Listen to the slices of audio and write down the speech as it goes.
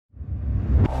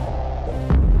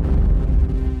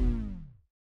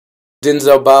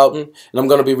Denzel Bowden, and I'm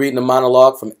going to be reading a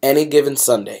monologue from Any Given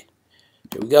Sunday.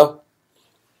 Here we go.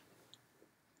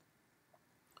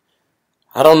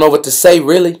 I don't know what to say,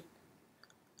 really.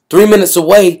 3 minutes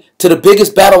away to the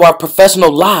biggest battle of our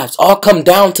professional lives all come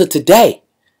down to today.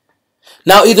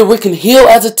 Now either we can heal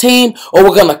as a team or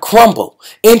we're going to crumble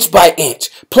inch by inch,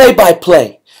 play by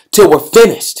play, till we're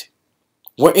finished.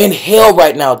 We're in hell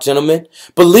right now, gentlemen.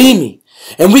 Believe me.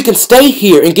 And we can stay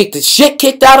here and get the shit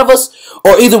kicked out of us,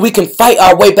 or either we can fight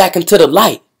our way back into the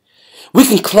light. We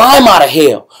can climb out of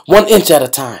hell 1 inch at a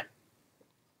time.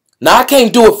 Now I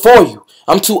can't do it for you.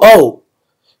 I'm too old.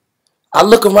 I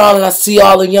look around and I see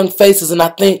all the young faces and I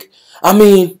think, I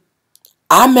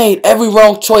made every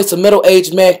wrong choice a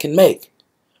middle-aged man can make.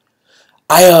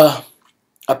 I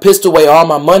pissed away all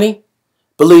my money,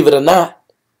 believe it or not.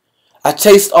 I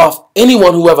chased off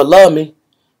anyone who ever loved me.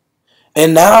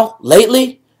 And now,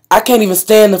 lately, I can't even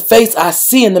stand the face I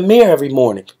see in the mirror every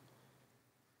morning.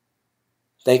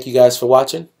 Thank you guys for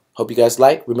watching. Hope you guys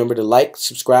like. Remember to like,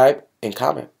 subscribe, and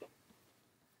comment.